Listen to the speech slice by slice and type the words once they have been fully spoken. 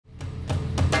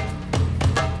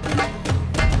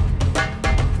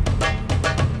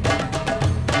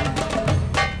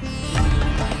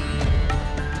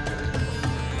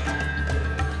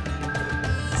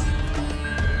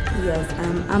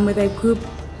I'm with a group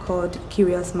called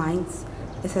Curious Minds.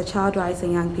 It's a child rights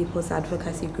and young people's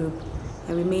advocacy group,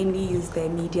 and we mainly use the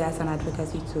media as an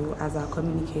advocacy tool as our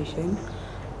communication.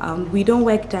 We don't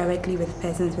work directly with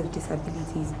persons with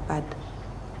disabilities, but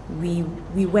we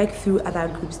work through other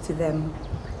groups to them.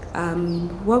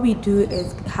 What we do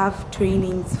is have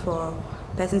trainings for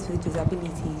persons with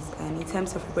disabilities and in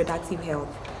terms of reproductive health.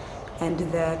 And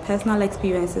the personal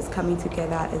experiences coming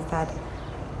together is that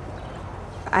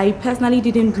I personally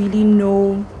didn't really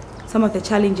know some of the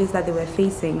challenges that they were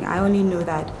facing. I only know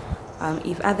that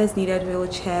if others needed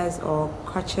wheelchairs or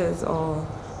crutches or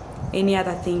any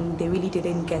other thing, they really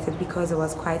didn't get it because it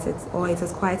was quite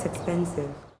expensive.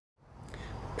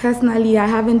 Personally, I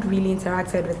haven't really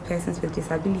interacted with persons with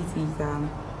disabilities.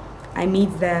 I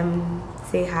meet them,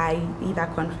 say hi, either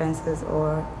conferences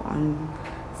or on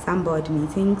some board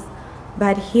meetings.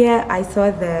 But here I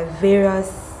saw the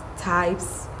various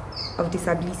types of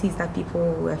disabilities that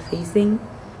people were facing.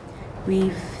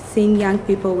 We've seen young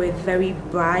people with very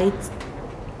bright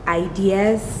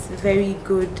ideas, very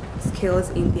good skills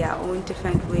in their own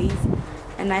different ways.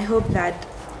 And I hope that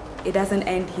it doesn't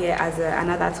end here as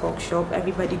another talk shop.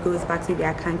 Everybody goes back to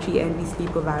their country and we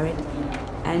sleep over it.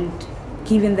 And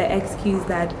given the excuse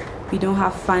that we don't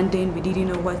have funding, we didn't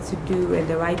know what to do and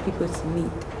the right people to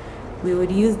meet, we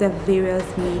would use the various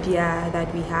media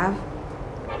that we have.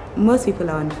 Most people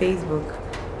are on Facebook.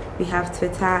 We have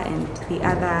Twitter and the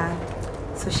other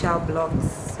social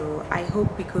blogs. So I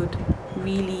hope we could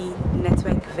really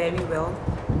network very well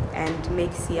and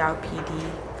make CRPD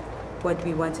what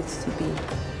we want it to be.